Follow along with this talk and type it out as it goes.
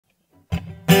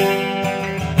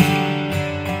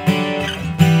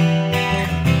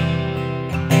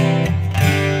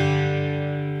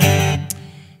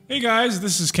guys,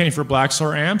 this is Kenny for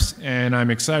Blackstar Amps, and I'm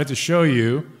excited to show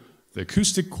you the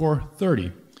Acoustic Core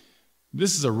 30.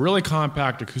 This is a really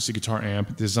compact acoustic guitar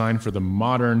amp designed for the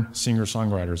modern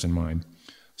singer-songwriters in mind.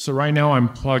 So right now I'm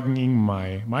plugging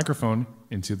my microphone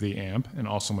into the amp and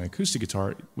also my acoustic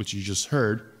guitar, which you just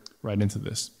heard, right into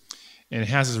this. And it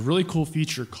has this really cool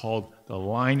feature called the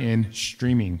line-in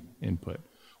streaming input,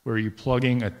 where you're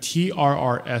plugging a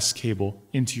TRRS cable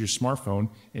into your smartphone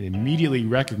and immediately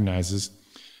recognizes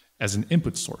as an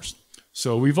input source.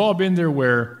 So we've all been there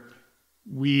where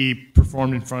we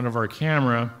performed in front of our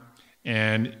camera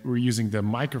and we're using the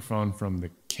microphone from the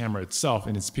camera itself,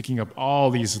 and it's picking up all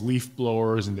these leaf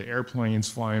blowers and the airplanes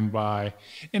flying by,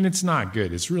 and it's not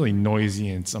good. It's really noisy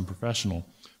and it's unprofessional.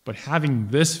 But having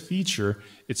this feature,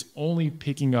 it's only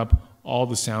picking up all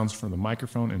the sounds from the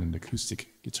microphone and an acoustic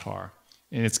guitar.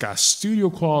 And it's got studio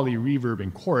quality reverb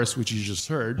and chorus, which you just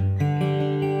heard.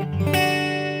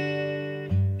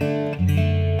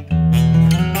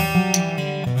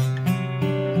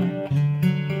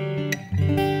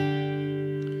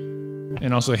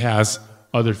 And also has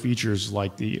other features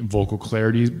like the vocal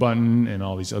clarity button and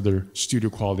all these other studio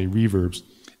quality reverbs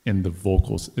in the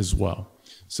vocals as well.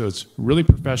 So it's really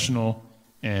professional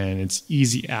and it's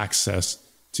easy access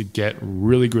to get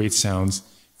really great sounds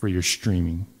for your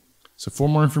streaming. So for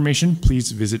more information,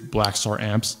 please visit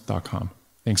blackstaramps.com.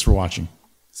 Thanks for watching.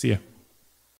 See ya.